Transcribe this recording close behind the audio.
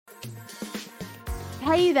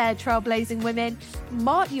Hey there, trailblazing women.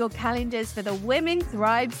 Mark your calendars for the Women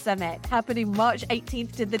Thrive Summit, happening March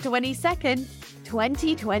 18th to the 22nd,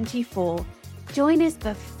 2024. Join us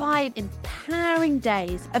for 5 empowering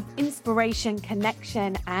days of inspiration,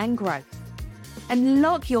 connection, and growth.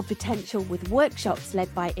 Unlock your potential with workshops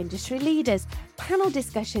led by industry leaders, panel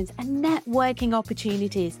discussions, and networking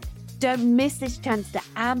opportunities. Don't miss this chance to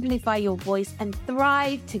amplify your voice and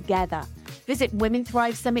thrive together. Visit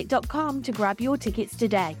WomenThriveSummit.com to grab your tickets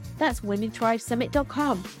today. That's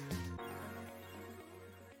WomenThriveSummit.com.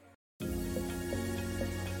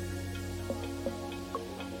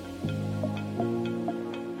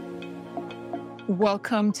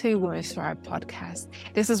 Welcome to Women Thrive Podcast.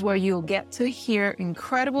 This is where you'll get to hear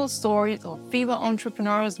incredible stories of female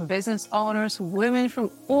entrepreneurs, business owners, women from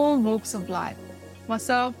all walks of life.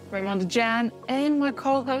 Myself, Raymonda Jan, and my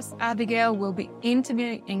co-host Abigail will be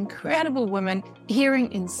interviewing incredible women, hearing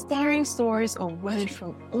inspiring stories of women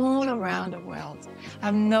from all around the world. I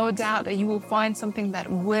have no doubt that you will find something that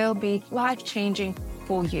will be life-changing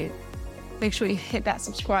for you. Make sure you hit that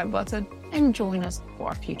subscribe button and join us for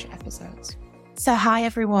our future episodes. So hi,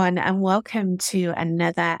 everyone, and welcome to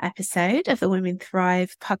another episode of the Women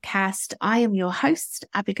Thrive podcast. I am your host,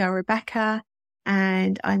 Abigail Rebecca,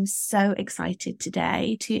 and I'm so excited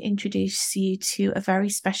today to introduce you to a very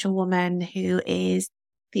special woman who is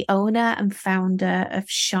the owner and founder of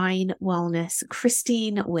Shine Wellness,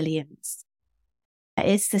 Christine Williams.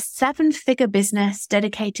 It's the 7-figure business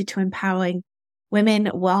dedicated to empowering women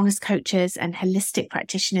wellness coaches and holistic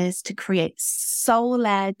practitioners to create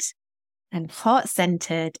soul-led and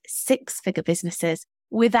heart-centered 6-figure businesses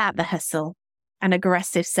without the hustle and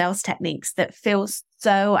aggressive sales techniques that feel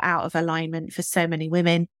so out of alignment for so many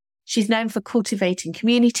women. She's known for cultivating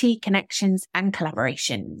community, connections, and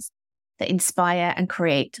collaborations that inspire and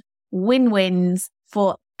create win-wins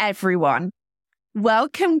for everyone.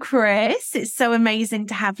 Welcome, Chris. It's so amazing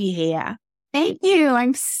to have you here. Thank you.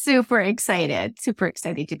 I'm super excited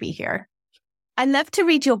to be here. I love to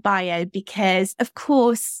read your bio because, of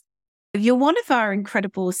course, you're one of our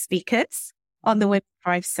incredible speakers on the Women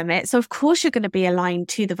Thrive Summit. So, of course, you're going to be aligned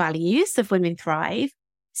to the values of Women Thrive.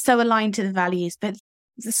 So aligned to the values, but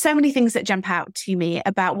there's so many things that jump out to me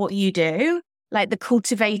about what you do, like the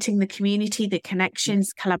cultivating the community, the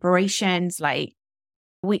connections, collaborations, like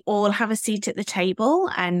we all have a seat at the table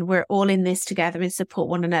and we're all in this together and support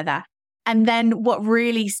one another. And then what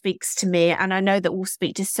really speaks to me, and I know that will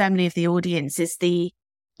speak to so many of the audience, is the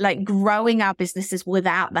like growing our businesses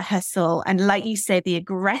without the hustle. And like you said, the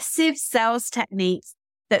aggressive sales techniques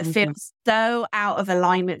that feel so out of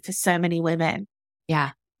alignment for so many women.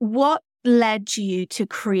 Yeah. What led you to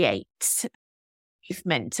create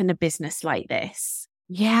movement in a business like this?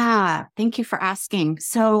 Yeah. Thank you for asking.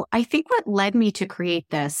 So I think what led me to create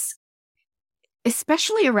this,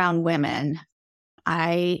 especially around women,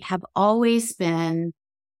 I have always been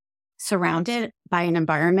surrounded by an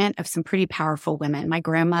environment of some pretty powerful women. My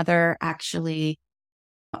grandmother actually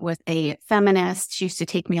was a feminist. She used to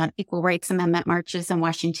take me on equal rights amendment marches in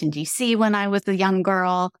Washington, D.C. when I was a young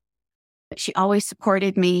girl. She always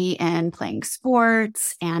supported me in playing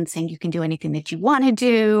sports and saying you can do anything that you want to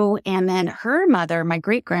do. And then her mother, my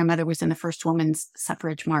great-grandmother, was in the first women's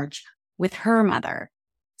suffrage march with her mother.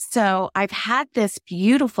 So I've had this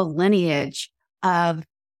beautiful lineage of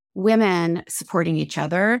women supporting each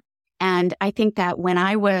other. And I think that when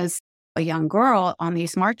I was a young girl on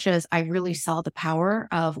these marches, I really saw the power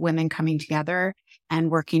of women coming together and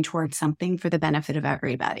working towards something for the benefit of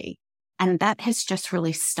everybody. And that has just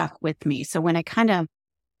really stuck with me. So when I kind of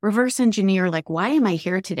reverse engineer, like, why am I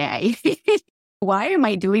here today? Why am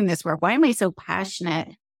I doing this work? Why am I so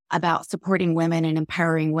passionate about supporting women and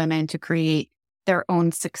empowering women to create their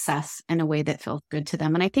own success in a way that feels good to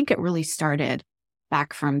them? And I think it really started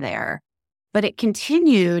back from there. But it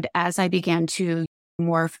continued as I began to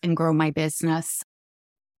morph and grow my business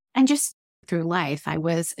and just through life. I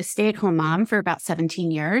was a stay-at-home mom for about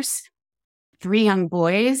 17 years. 3 young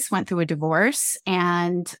boys, went through a divorce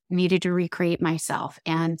and needed to recreate myself.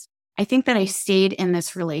 And I think that I stayed in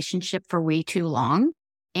this relationship for way too long.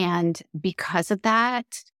 And because of that,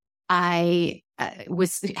 I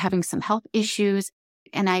was having some health issues.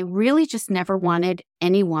 And I really just never wanted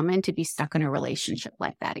any woman to be stuck in a relationship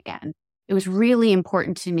like that again. It was really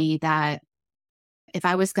important to me that if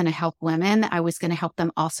I was going to help women, I was going to help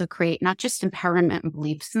them also create not just empowerment and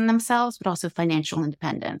beliefs in themselves, but also financial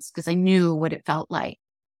independence, because I knew what it felt like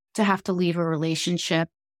to have to leave a relationship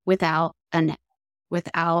without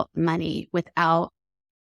money, without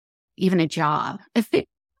even a job.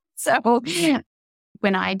 So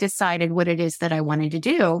when I decided what it is that I wanted to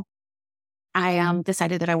do, I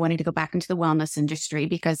decided that I wanted to go back into the wellness industry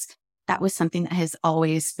because that was something that has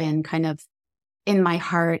always been kind of in my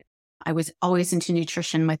heart. I was always into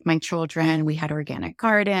nutrition with my children. We had organic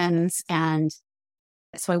gardens. And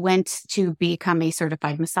so I went to become a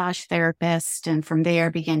certified massage therapist. And from there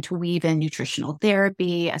began to weave in nutritional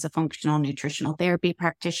therapy as a functional nutritional therapy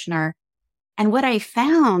practitioner. And what I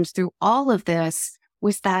found through all of this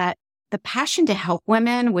was that the passion to help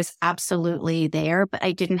women was absolutely there, but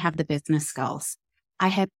I didn't have the business skills.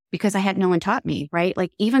 Because I had no one taught me, right?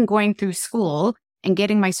 Like even going through school and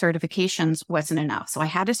getting my certifications wasn't enough. So I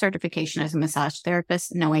had a certification as a massage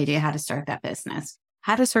therapist, no idea how to start that business.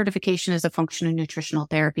 Had a certification as a functional nutritional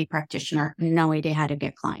therapy practitioner, no idea how to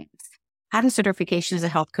get clients. Had a certification as a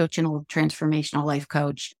health coach and a transformational life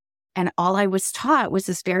coach. And all I was taught was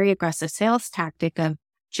this very aggressive sales tactic of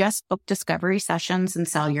just book discovery sessions and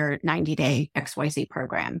sell your 90-day XYZ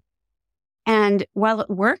program. And while it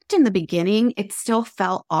worked in the beginning, it still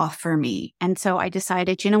felt off for me. And so I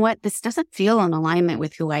decided, you know what, this doesn't feel in alignment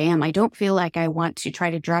with who I am. I don't feel like I want to try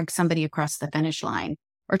to drag somebody across the finish line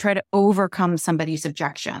or try to overcome somebody's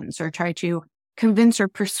objections or try to convince or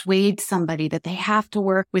persuade somebody that they have to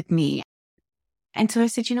work with me. And so I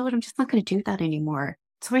said, you know what, I'm just not going to do that anymore.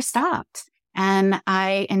 So I stopped. And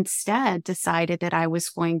I instead decided that I was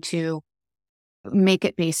going to make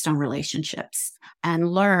it based on relationships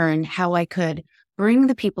and learn how I could bring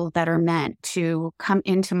the people that are meant to come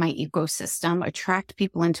into my ecosystem, attract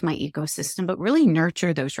people into my ecosystem, but really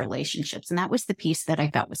nurture those relationships. And that was the piece that I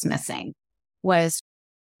felt was missing, was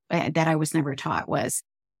that I was never taught was,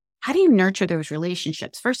 how do you nurture those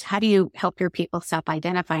relationships? First, how do you help your people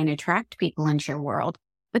self-identify and attract people into your world?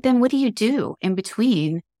 But then what do you do in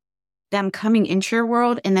between them coming into your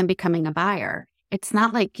world and then becoming a buyer? It's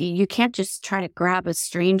not like you can't just try to grab a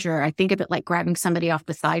stranger. I think of it like grabbing somebody off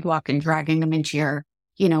the sidewalk and dragging them into your,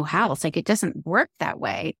 house. Like it doesn't work that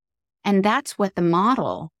way. And that's what the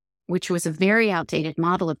model, which was a very outdated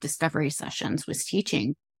model of discovery sessions, was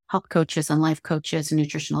teaching health coaches and life coaches and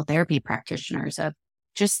nutritional therapy practitioners of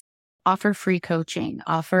just offer free coaching,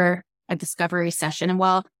 offer a discovery session. And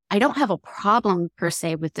while I don't have a problem per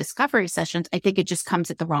se with discovery sessions, I think it just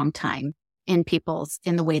comes at the wrong time in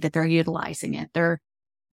the way that they're utilizing it. They're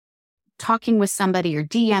talking with somebody or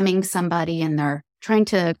DMing somebody and they're trying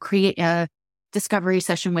to create a discovery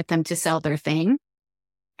session with them to sell their thing.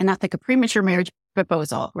 And that's like a premature marriage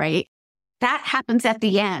proposal, right? That happens at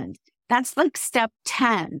the end. That's like step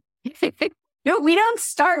 10. No, we don't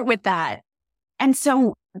start with that. And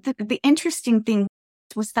so the interesting thing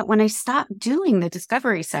was that when I stopped doing the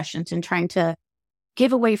discovery sessions and trying to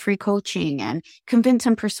give away free coaching and convince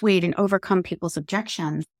and persuade and overcome people's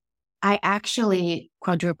objections, I actually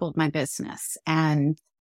quadrupled my business. And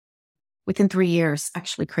within 3 years,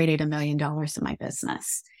 actually created $1 million in my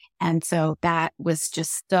business. And so that was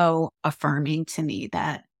just so affirming to me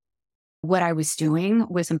that what I was doing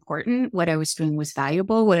was important. What I was doing was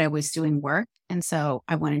valuable. What I was doing worked. And so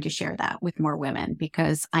I wanted to share that with more women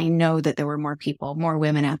because I know that there were more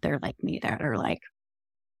women out there like me that are like,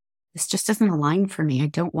 this just doesn't align for me. I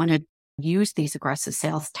don't want to use these aggressive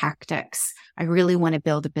sales tactics. I really want to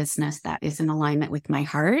build a business that is in alignment with my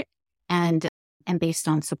heart and based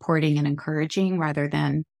on supporting and encouraging rather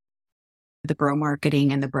than the bro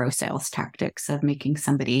marketing and the bro sales tactics of making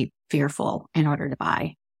somebody fearful in order to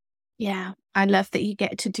buy. Yeah, I love that you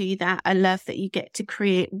get to do that. I love that you get to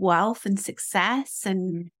create wealth and success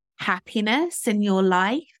and happiness in your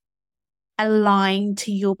life, aligned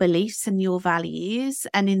to your beliefs and your values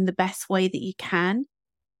and in the best way that you can.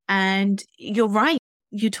 And you're right.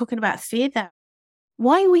 You're talking about fear there.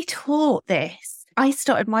 Why are we taught this? I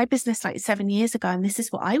started my business like 7 years ago, and this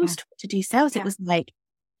is what I was taught to do sales. It was like,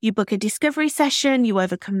 you book a discovery session, you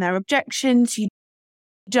overcome their objections, you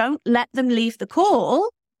don't let them leave the call.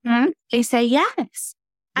 Mm-hmm. They say yes.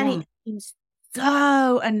 And it seems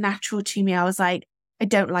so unnatural to me. I was like, I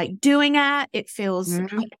don't like doing it. It feels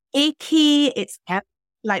like icky. It's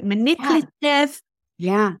like manipulative.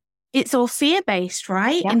 Yeah. It's all fear-based,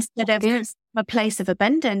 right? Yep. Instead of a place of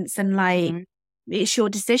abundance and like, it's your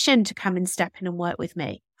decision to come and step in and work with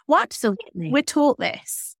me. What? Absolutely. We're taught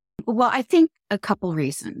this. Well, I think a couple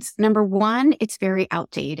reasons. Number one, it's very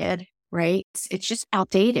outdated, right? It's just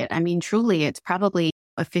outdated. I mean, truly, it's probably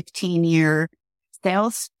a 15-year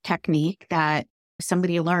sales technique that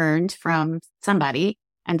somebody learned from somebody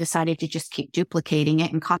and decided to just keep duplicating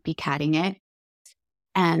it and copycatting it.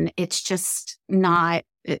 And it's just not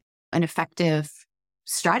an effective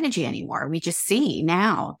strategy anymore. We just see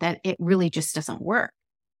now that it really just doesn't work.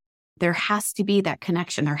 There has to be that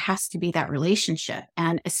connection. There has to be that relationship.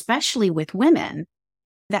 And especially with women,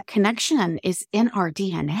 that connection is in our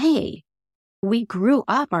DNA. we grew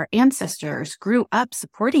up, our ancestors grew up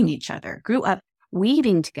supporting each other, grew up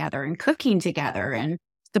weaving together and cooking together and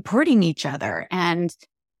supporting each other. And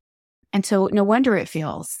so no wonder it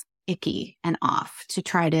feels icky and off to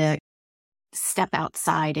try to step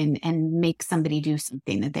outside and make somebody do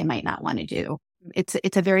something that they might not want to do. It's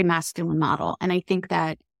a very masculine model. And I think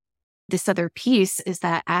that this other piece is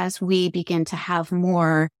that as we begin to have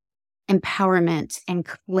more empowerment and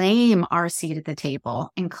claim our seat at the table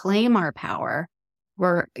and claim our power,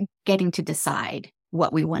 we're getting to decide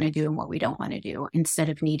what we want to do and what we don't want to do instead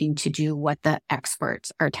of needing to do what the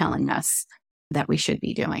experts are telling us that we should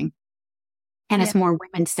be doing. And as more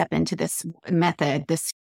women step into this method,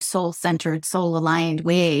 this soul-centered, soul-aligned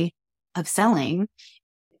way of selling,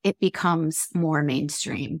 it becomes more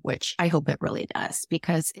mainstream, which I hope it really does,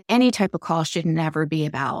 because any type of call should never be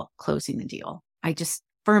about closing the deal. I just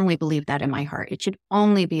firmly believe that in my heart. It should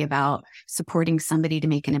only be about supporting somebody to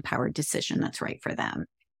make an empowered decision that's right for them.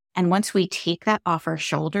 And once we take that off our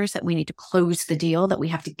shoulders, that we need to close the deal, that we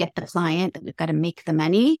have to get the client, that we've got to make the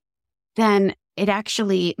money, then it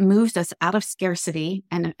actually moves us out of scarcity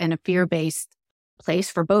and a fear-based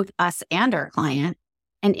place for both us and our client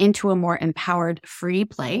and into a more empowered, free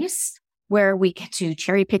place where we get to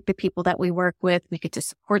cherry pick the people that we work with. We get to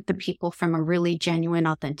support the people from a really genuine,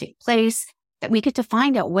 authentic place, that we get to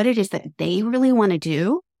find out what it is that they really want to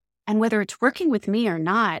do. And whether it's working with me or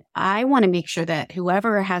not, I want to make sure that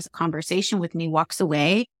whoever has a conversation with me walks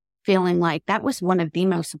away feeling like that was one of the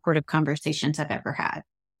most supportive conversations I've ever had.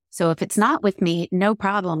 So if it's not with me, no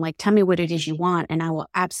problem. Like, tell me what it is you want, and I will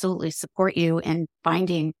absolutely support you in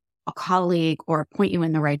finding a colleague or point you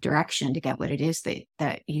in the right direction to get what it is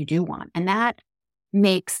that you do want. And that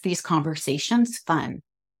makes these conversations fun.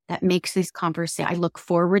 That makes these conversations, I look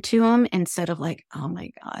forward to them instead of like, oh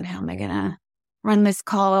my God, how am I going to run this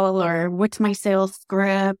call? Or what's my sales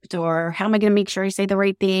script? Or how am I going to make sure I say the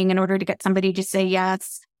right thing in order to get somebody to say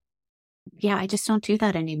yes? Yeah, I just don't do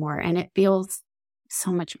that anymore. And it feels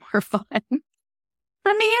so much more fun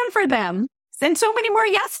for me and for them. And so many more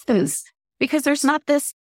yeses, because there's not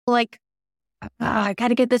this like, I got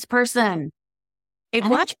to get this person. It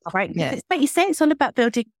was right. But you say it's all about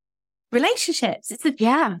building relationships.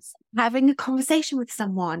 It's having a conversation with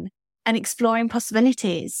someone and exploring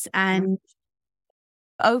possibilities and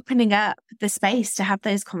opening up the space to have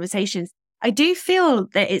those conversations. I do feel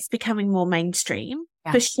that it's becoming more mainstream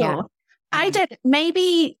for sure. Yeah. I don't,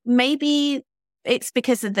 maybe it's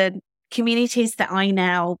because of the communities that I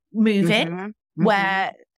now move in,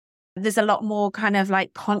 where there's a lot more kind of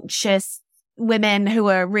like conscious women who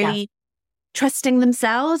are really trusting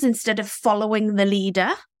themselves instead of following the leader.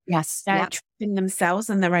 Yes. They're trusting themselves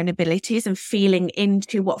and their own abilities and feeling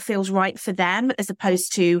into what feels right for them, as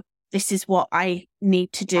opposed to this is what I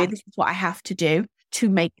need to do. This is what I have to do to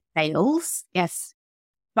make sales. Yes.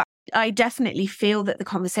 But I definitely feel that the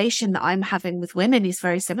conversation that I'm having with women is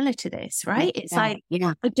very similar to this, right? It's like,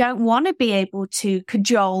 I don't want to be able to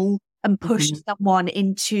cajole and push someone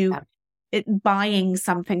into buying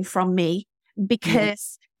something from me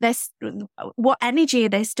because what energy are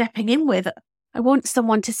they stepping in with? I want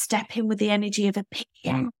someone to step in with the energy of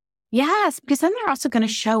opinion. Yes, because then they're also going to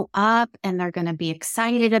show up and they're going to be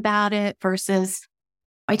excited about it versus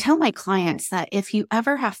I tell my clients that if you're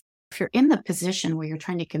in the position where you're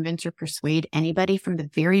trying to convince or persuade anybody from the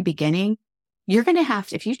very beginning, you're going to have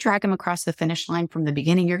to, if you drag them across the finish line from the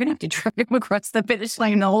beginning, you're going to have to drag them across the finish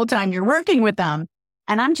line the whole time you're working with them.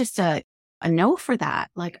 And I'm just a no for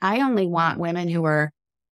that. Like, I only want women who are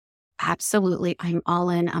absolutely, I'm all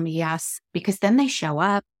in, I'm a yes, because then they show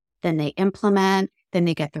up, then they implement, then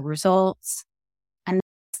they get the results. And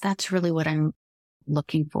that's really what I'm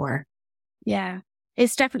looking for. Yeah.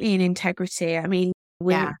 It's definitely an integrity. I mean,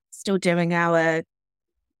 we're still doing our,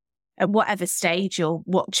 at whatever stage you're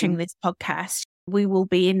watching this podcast, we will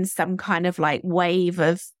be in some kind of like wave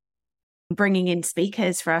of bringing in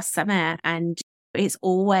speakers for our summit. And it's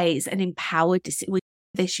always an empowered decision. With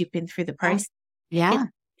this, you've been through the process. Yeah.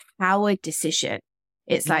 Empowered decision.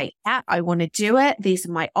 It's like, I want to do it. These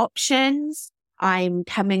are my options. I'm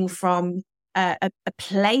coming from a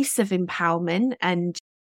place of empowerment and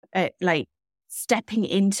like stepping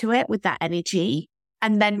into it with that energy.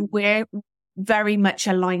 And then we're very much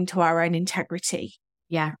aligned to our own integrity.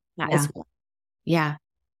 Yeah. As well. Yeah.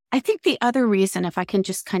 I think the other reason, if I can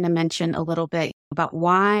just kind of mention a little bit about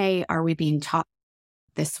why are we being taught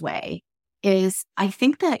this way, is I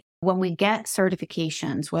think that when we get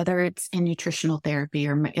certifications, whether it's in nutritional therapy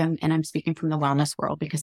or, and I'm speaking from the wellness world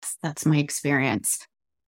because that's my experience,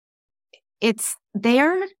 it's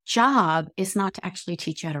their job is not to actually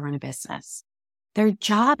teach you how to run a business. Their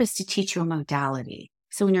job is to teach you a modality.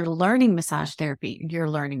 So when you're learning massage therapy, you're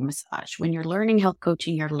learning massage. When you're learning health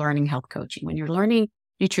coaching, you're learning health coaching. When you're learning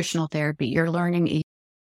nutritional therapy, you're learning a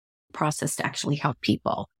process to actually help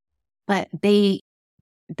people. But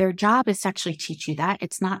their job is to actually teach you that.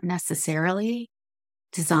 It's not necessarily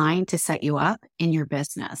designed to set you up in your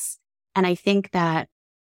business. And I think that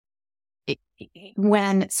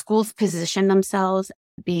when schools position themselves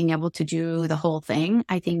being able to do the whole thing,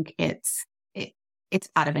 I think it's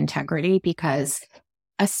out of integrity, because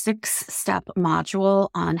a 6-step module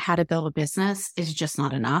on how to build a business is just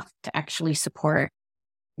not enough to actually support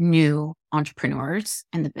new entrepreneurs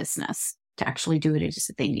in the business to actually do what it is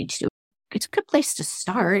that they need to do. It's a good place to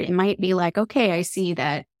start. It might be like, okay, I see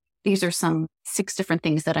that these are some 6 different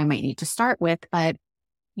things that I might need to start with, but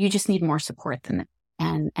you just need more support than that.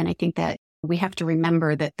 And I think that we have to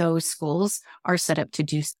remember that those schools are set up to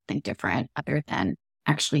do something different other than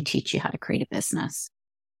actually teach you how to create a business.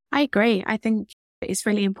 I agree. I think it's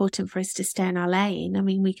really important for us to stay in our lane. I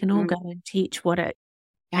mean, we can all go and teach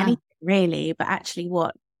anything really, but actually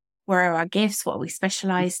where are our gifts, what are we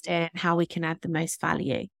specialized in, how we can add the most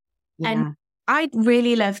value. Yeah. And I'd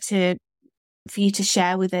really love for you to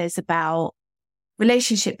share with us about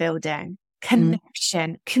relationship building,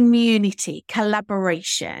 connection, community,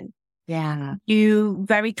 collaboration. Yeah. You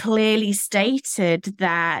very clearly stated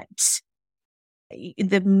that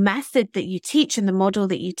the method that you teach and the model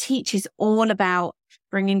that you teach is all about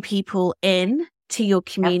bringing people in to your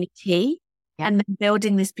community and then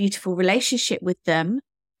building this beautiful relationship with them.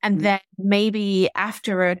 And then maybe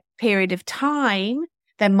after a period of time,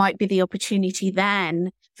 there might be the opportunity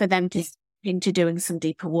then for them to step into doing some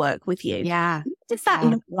deeper work with you. Yeah. What does that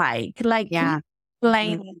look like?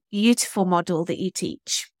 Explain the beautiful model that you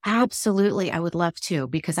teach. Absolutely. I would love to,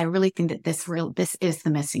 because I really think that this is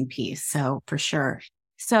the missing piece. So for sure.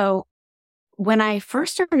 So when I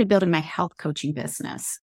first started building my health coaching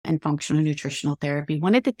business and functional nutritional therapy,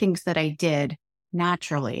 one of the things that I did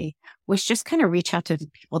naturally was just kind of reach out to the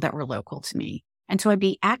people that were local to me. And so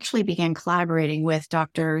I actually began collaborating with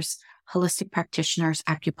doctors, holistic practitioners,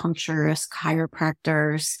 acupuncturists,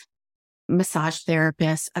 chiropractors, massage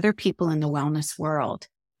therapists, other people in the wellness world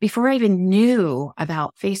before I even knew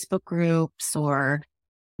about Facebook groups or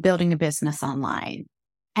building a business online.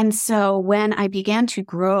 And so when I began to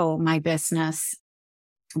grow my business,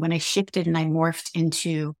 when I shifted and I morphed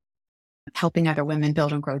into helping other women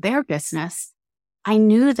build and grow their business, I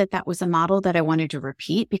knew that that was a model that I wanted to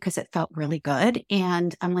repeat because it felt really good.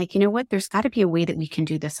 And I'm like, you know what? There's got to be a way that we can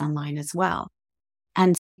do this online as well.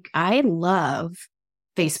 And I love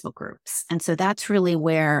Facebook groups. And so that's really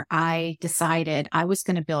where I decided I was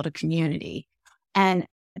going to build a community. And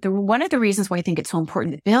one of the reasons why I think it's so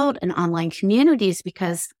important to build an online community is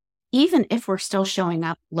because even if we're still showing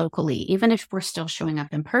up locally, even if we're still showing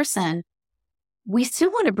up in person, we still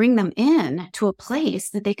want to bring them in to a place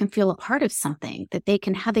that they can feel a part of something, that they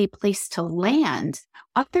can have a place to land.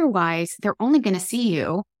 Otherwise, they're only going to see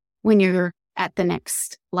you when you're at the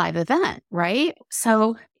next live event, right?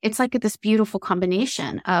 So it's like this beautiful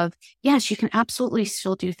combination of, yes, you can absolutely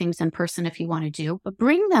still do things in person if you want to do, but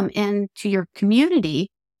bring them into your community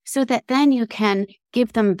so that then you can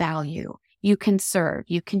give them value. You can serve,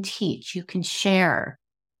 you can teach, you can share,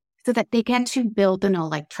 so that they get to build the know,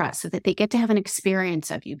 like, trust, so that they get to have an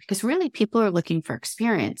experience of you. Because really people are looking for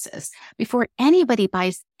experiences. Before anybody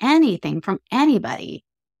buys anything from anybody,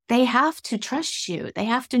 they have to trust you. They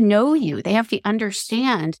have to know you. They have to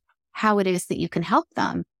understand how it is that you can help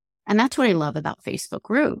them. And that's what I love about Facebook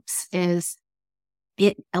groups is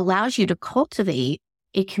it allows you to cultivate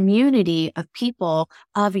a community of people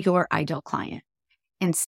of your ideal client.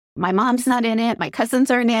 And my mom's not in it. My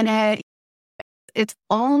cousins aren't in it. It's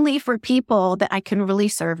only for people that I can really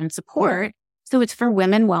serve and support. So it's for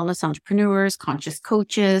women, wellness entrepreneurs, conscious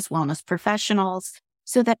coaches, wellness professionals,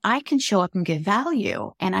 so that I can show up and give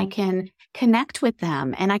value and I can connect with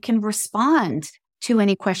them and I can respond to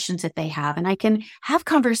any questions that they have. And I can have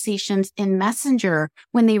conversations in Messenger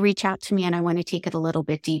when they reach out to me and I want to take it a little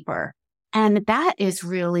bit deeper. And that is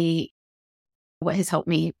really what has helped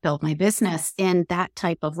me build my business in that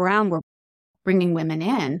type of realm. We're bringing women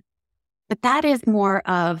in, but that is more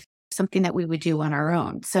of something that we would do on our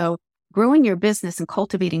own. So growing your business and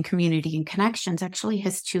cultivating community and connections actually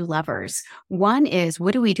has 2 levers. One is,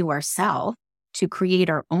 what do we do ourselves to create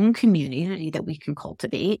our own community that we can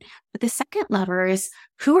cultivate? But the second lever is,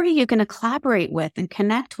 who are you going to collaborate with and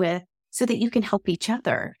connect with so that you can help each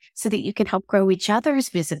other, so that you can help grow each other's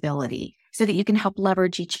visibility, so that you can help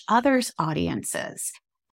leverage each other's audiences.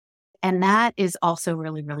 And that is also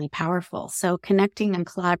really, really powerful. So connecting and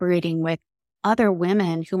collaborating with other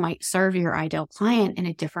women who might serve your ideal client in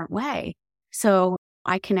a different way. So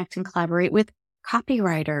I connect and collaborate with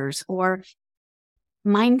copywriters or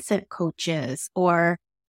mindset coaches or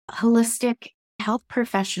holistic health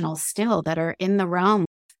professionals still that are in the realm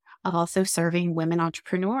of also serving women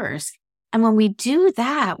entrepreneurs. And when we do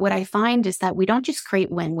that, what I find is that we don't just create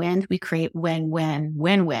win-wins, we create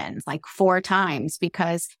win-win-win-wins, like 4 times,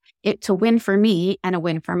 because it's a win for me and a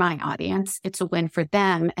win for my audience. It's a win for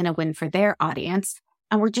them and a win for their audience.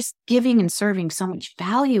 And we're just giving and serving so much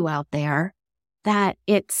value out there that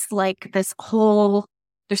it's like this whole,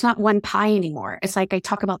 there's not one pie anymore. It's like I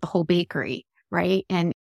talk about the whole bakery, right?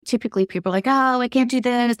 And typically people are like, oh, I can't do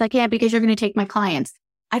this. I can't because you're going to take my clients.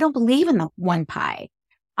 I don't believe in the one pie.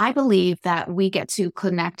 I believe that we get to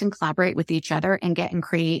connect and collaborate with each other and get and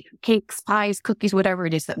create cakes, pies, cookies, whatever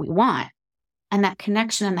it is that we want. And that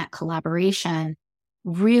connection and that collaboration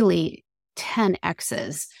really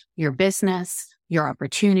 10x's your business, your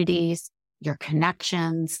opportunities, your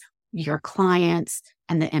connections, your clients,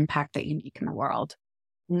 and the impact that you make in the world.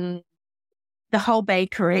 The whole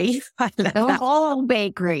bakery. I love The that. whole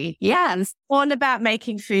bakery. Yes. All about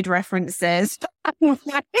making food references. Like,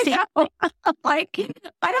 I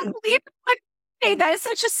don't believe hey, that is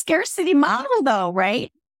such a scarcity model though,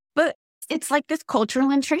 right? But it's like this cultural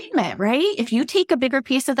entrainment, right? If you take a bigger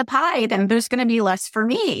piece of the pie, then there's going to be less for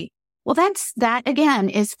me. Well, that again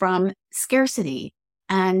is from scarcity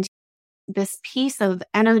and this piece of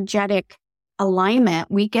energetic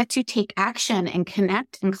alignment. We get to take action and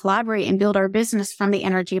connect and collaborate and build our business from the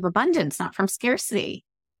energy of abundance, not from scarcity.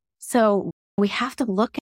 So we have to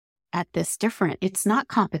look at this different. It's not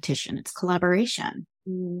competition, it's collaboration.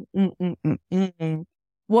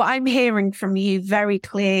 What I'm hearing from you very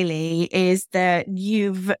clearly is that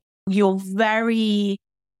you're very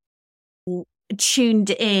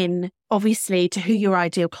tuned in, obviously, to who your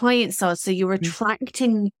ideal clients are. So you're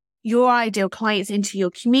attracting your ideal clients into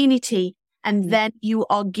your community, and then you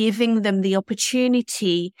are giving them the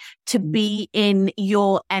opportunity to be in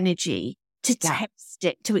your energy, to taste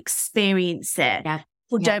it, to experience it.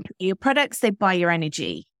 People don't buy your products, they buy your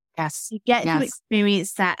energy. Yes. You get to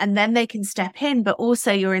experience that, and then they can step in, but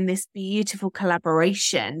also you're in this beautiful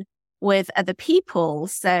collaboration with other people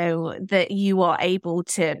so that you are able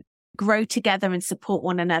to grow together and support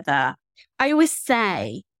one another. I always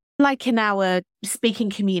say, like in our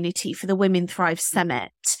speaking community for the Women Thrive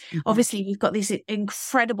Summit, obviously we've got these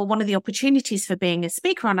incredible, one of the opportunities for being a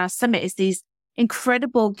speaker on our summit is these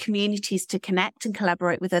incredible communities to connect and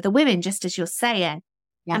collaborate with other women, just as you're saying.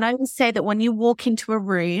 Yeah. And I would say that when you walk into a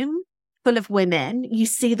room full of women, you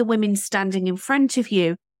see the women standing in front of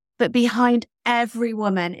you, but behind every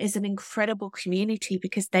woman is an incredible community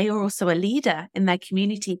because they are also a leader in their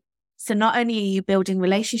community. So not only are you building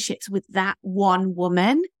relationships with that one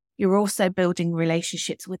woman, you're also building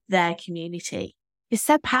relationships with their community. It's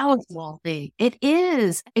so powerful. It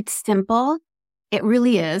is. It's simple. It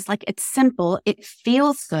really is. Like, it's simple. It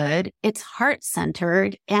feels good. It's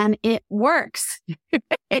heart-centered and it works.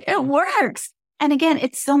 It works. And again,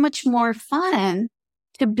 it's so much more fun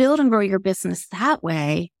to build and grow your business that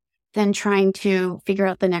way than trying to figure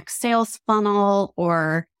out the next sales funnel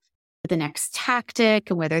or the next tactic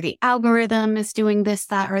and whether the algorithm is doing this,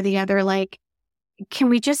 that, or the other. Like, can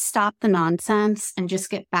we just stop the nonsense and just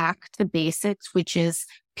get back to basics, which is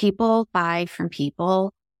people buy from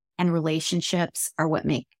people and relationships are what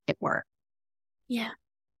make it work. Yeah.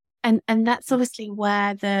 And that's obviously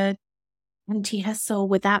where the anti-hustle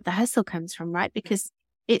without the hustle comes from, right? Because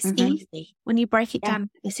it's easy. When you break it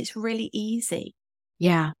down, it's really easy.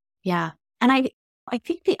 Yeah. Yeah. And I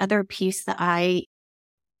think the other piece that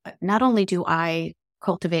not only do I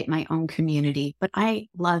cultivate my own community, but I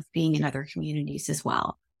love being in other communities as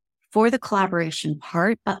well for the collaboration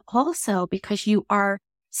part, but also because you are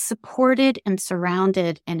supported and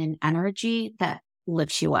surrounded in an energy that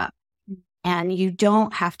lifts you up and you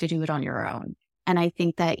don't have to do it on your own. And I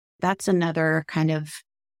think that that's another kind of,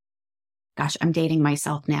 gosh, I'm dating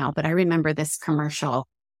myself now, but I remember this commercial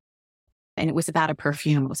and it was about a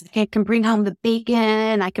perfume. It was like, hey, I can bring home the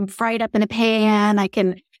bacon. I can fry it up in a pan. I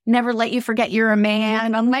can never let you forget you're a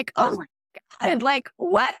man. I'm like, oh my God, like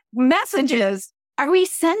what messages are we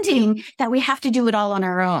sending that we have to do it all on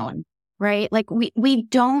our own? Right? Like we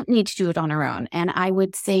don't need to do it on our own. And I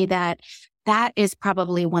would say that is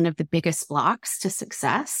probably one of the biggest blocks to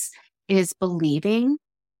success is believing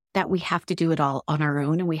that we have to do it all on our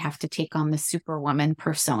own and we have to take on the superwoman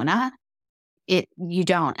persona. You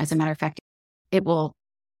don't. As a matter of fact,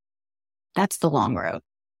 that's the long road.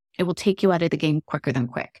 It will take you out of the game quicker than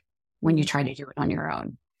quick when you try to do it on your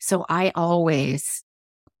own. So I always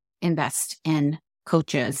invest in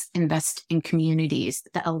coaches, invest in communities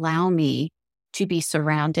that allow me to be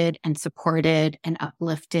surrounded and supported and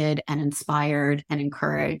uplifted and inspired and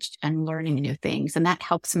encouraged and learning new things. And that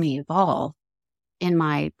helps me evolve in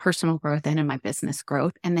my personal growth and in my business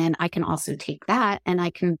growth. And then I can also take that and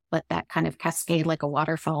I can let that kind of cascade like a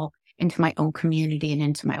waterfall into my own community and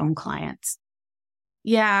into my own clients.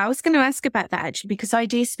 Yeah, I was going to ask about that actually, because I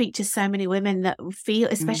do speak to so many women that feel,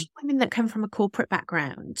 especially women that come from a corporate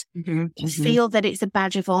background, feel that it's a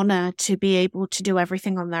badge of honor to be able to do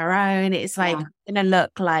everything on their own. It's like, I'm going to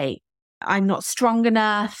look like I'm not strong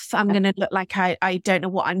enough. I'm going to look like I don't know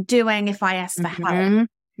what I'm doing if I ask for help.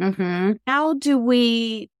 How do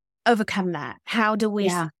we overcome that? How do we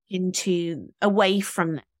step into away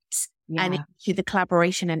from that and into the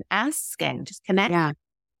collaboration and ask and just connect?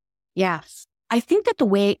 Yes. I think that the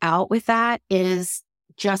way out with that is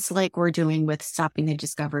just like we're doing with stopping the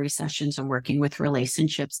discovery sessions and working with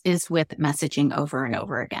relationships is with messaging over and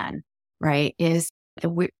over again, right? Is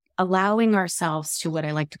we're allowing ourselves to what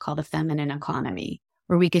I like to call the feminine economy,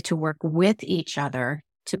 where we get to work with each other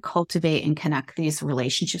to cultivate and connect these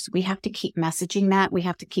relationships. We have to keep messaging that. We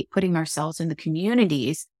have to keep putting ourselves in the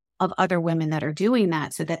communities of other women that are doing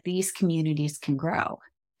that so that these communities can grow.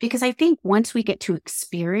 Because I think once we get to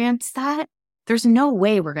experience that, there's no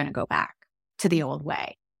way we're going to go back to the old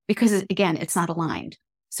way because, again, it's not aligned.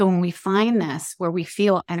 So when we find this where we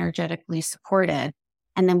feel energetically supported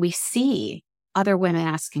and then we see other women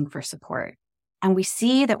asking for support and we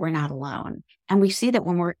see that we're not alone and we see that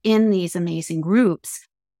when we're in these amazing groups,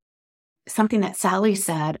 something that Sally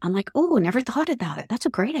said, I'm like, oh, never thought about it. That's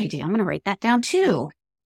a great idea. I'm going to write that down too.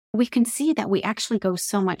 We can see that we actually go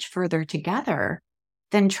so much further together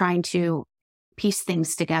than trying to piece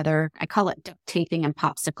things together. I call it duct taping and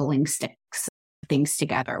popsicling sticks things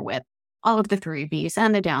together with all of the 3Bs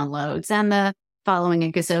and the downloads and the following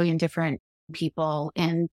a gazillion different people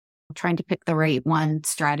and trying to pick the right one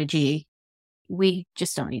strategy. We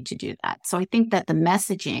just don't need to do that. So I think that the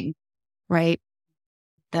messaging, right?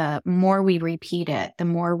 The more we repeat it, the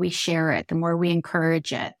more we share it, the more we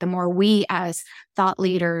encourage it, the more we as thought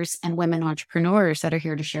leaders and women entrepreneurs that are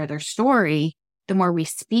here to share their story, the more we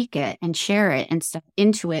speak it and share it and step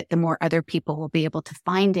into it, the more other people will be able to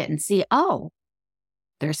find it and see, oh,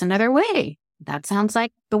 there's another way. That sounds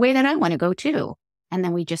like the way that I want to go too. And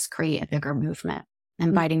then we just create a bigger movement,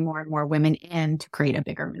 inviting more and more women in to create a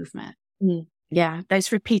bigger movement. Yeah,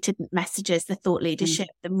 those repeated messages, the thought leadership,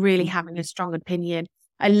 them really having a strong opinion.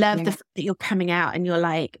 I love the fact that you're coming out and you're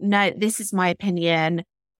like, no, this is my opinion.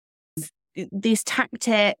 These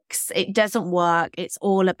tactics, it doesn't work. It's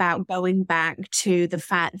all about going back to the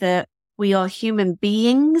fact that we are human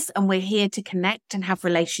beings and we're here to connect and have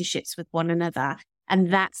relationships with one another.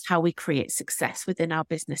 And that's how we create success within our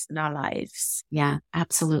business and our lives. Yeah,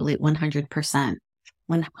 absolutely. 100%.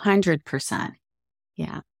 100%.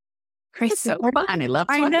 Yeah. Chris, so fun. I love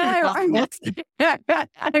I know.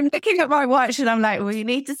 I'm looking at my watch and I'm like, well, you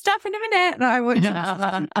need to stop in a minute. And I want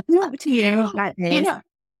to talk to you. You know,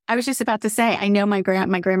 I was just about to say, I know my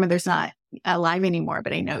grandmother's not alive anymore,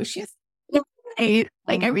 but I know she's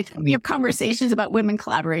like every time we have conversations about women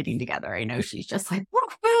collaborating together, I know she's just like,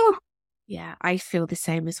 woo. Yeah, I feel the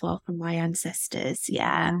same as well from my ancestors.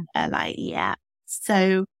 Yeah.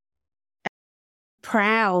 So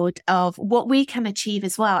proud of what we can achieve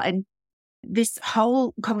as well. And this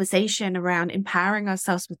whole conversation around empowering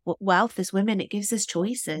ourselves with wealth as women, it gives us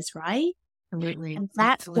choices, right? Absolutely. And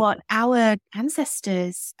that's what our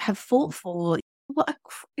ancestors have fought for. What an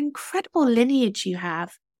incredible lineage you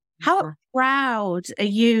have. How proud are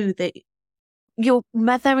you that your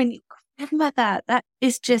mother and your grandmother, that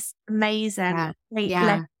is just amazing. Great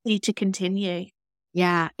legacy to continue.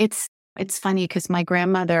 Yeah, it's funny because my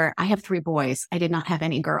grandmother, I have 3 boys. I did not have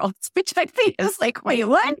any girls, which I think is like, wait,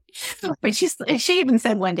 what? But she even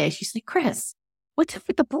said one day, she's like, Chris, what's up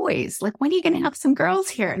with the boys? Like, when are you going to have some girls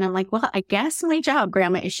here? And I'm like, well, I guess my job,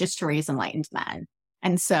 Grandma, is just to raise enlightened men.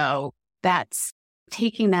 And so that's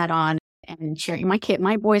taking that on and sharing.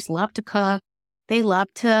 My boys love to cook. They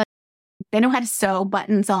know how to sew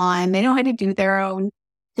buttons on. They know how to do their own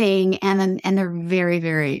thing. And they're very,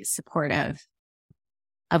 very supportive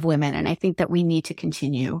of women. And I think that we need to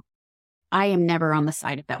continue. I am never on the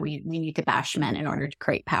side of that. We need to bash men in order to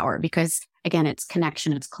create power because, again, it's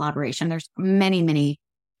connection, it's collaboration. There's many, many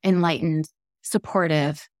enlightened,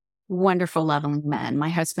 supportive, wonderful, loving men. My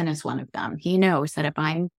husband is one of them. He knows that if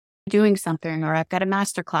I'm doing something or I've got a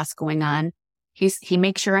masterclass going on, he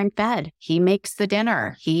makes sure I'm fed. He makes the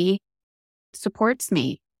dinner. He supports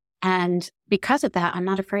me. And because of that, I'm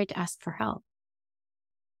not afraid to ask for help.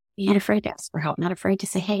 Not afraid to ask for help. Not afraid to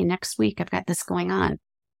say, hey, next week I've got this going on.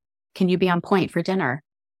 Can you be on point for dinner?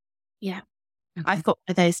 Yeah. I've got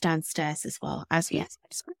those downstairs as well. Yes,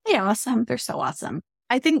 they're awesome. They're so awesome.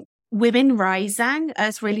 I think women rising,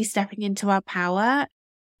 us really stepping into our power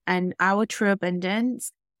and our true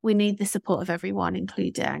abundance, we need the support of everyone,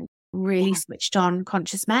 including really switched on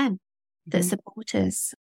conscious men that support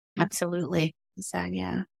us. Absolutely. So,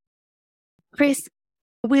 yeah. Chris,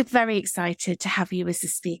 we're very excited to have you as a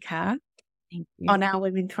speaker on our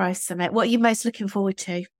Women Thrive Summit. What are you most looking forward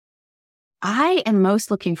to? I am most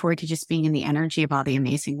looking forward to just being in the energy of all the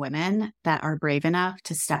amazing women that are brave enough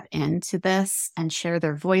to step into this and share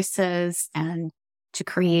their voices and to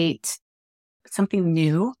create something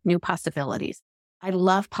new possibilities. I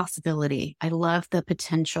love possibility. I love the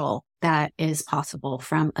potential that is possible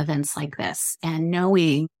from events like this, and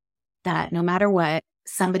knowing that no matter what,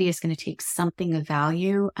 somebody is going to take something of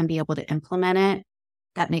value and be able to implement it.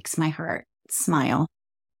 That makes my heart smile.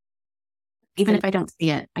 Even if I don't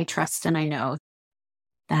see it, I trust and I know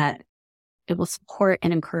that it will support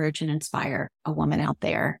and encourage and inspire a woman out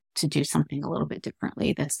there to do something a little bit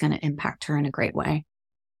differently that's going to impact her in a great way.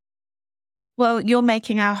 Well, you're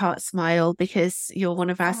making our hearts smile because you're one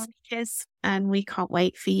of our speakers, and we can't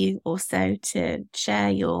wait for you also to share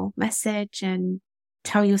your message and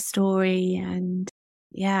tell your story. And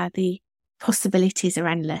yeah, the possibilities are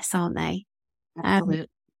endless, aren't they? Absolutely.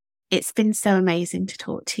 It's been so amazing to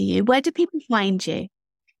talk to you. Where do people find you?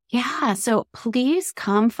 Yeah, so please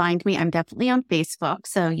come find me. I'm definitely on Facebook,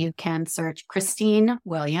 so you can search Christine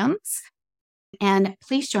Williams. And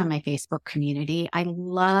please join my Facebook community. I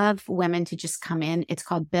love women to just come in. It's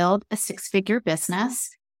called Build a Six-Figure Business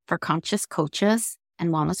for Conscious Coaches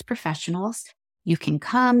and Wellness Professionals. You can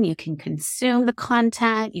come, you can consume the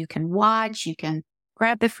content, you can watch, you can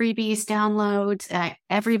grab the freebies, downloads.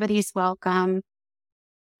 Everybody's welcome.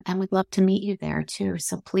 And we'd love to meet you there too.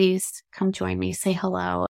 So please come join me, say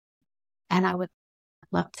hello. And I would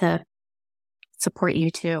love to support you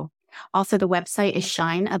too. Also, the website is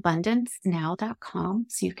shineabundancenow.com.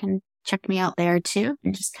 So you can check me out there too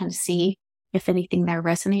and just kind of see if anything there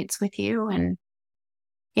resonates with you. And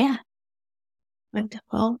yeah.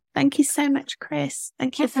 Wonderful. Thank you so much, Chris.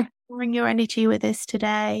 Thank you for sharing your energy with us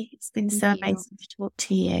today. It's been so amazing to talk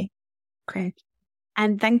to you. Great.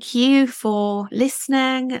 And thank you for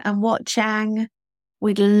listening and watching.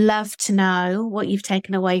 We'd love to know what you've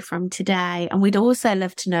taken away from today. And we'd also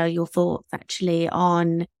love to know your thoughts actually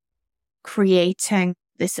on creating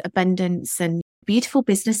this abundance and beautiful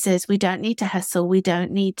businesses. We don't need to hustle. We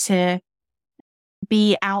don't need to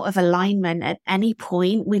be out of alignment at any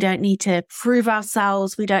point. We don't need to prove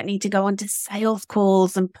ourselves. We don't need to go onto sales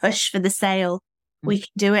calls and push for the sale. We can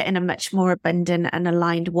do it in a much more abundant and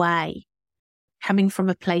aligned way, coming from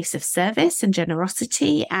a place of service and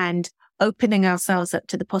generosity and opening ourselves up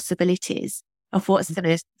to the possibilities of what's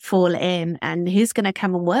going to fall in and who's going to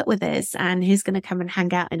come and work with us and who's going to come and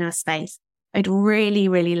hang out in our space. I'd really,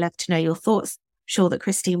 really love to know your thoughts. I'm sure that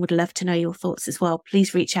Christine would love to know your thoughts as well.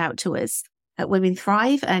 Please reach out to us at Women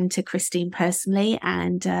Thrive and to Christine personally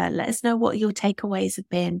and let us know what your takeaways have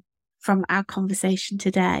been from our conversation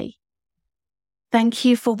today. Thank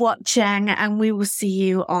you for watching, and we will see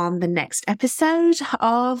you on the next episode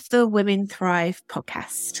of the Women Thrive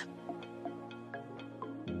podcast.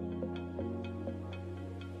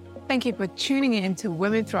 Thank you for tuning in to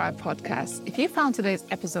Women Thrive podcast. If you found today's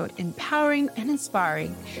episode empowering and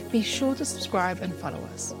inspiring, be sure to subscribe and follow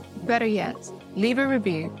us. Better yet, leave a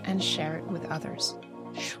review and share it with others.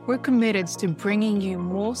 We're committed to bringing you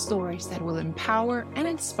more stories that will empower and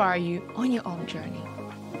inspire you on your own journey.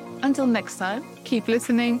 Until next time, keep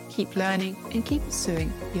listening, keep learning, and keep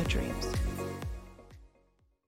pursuing your dreams.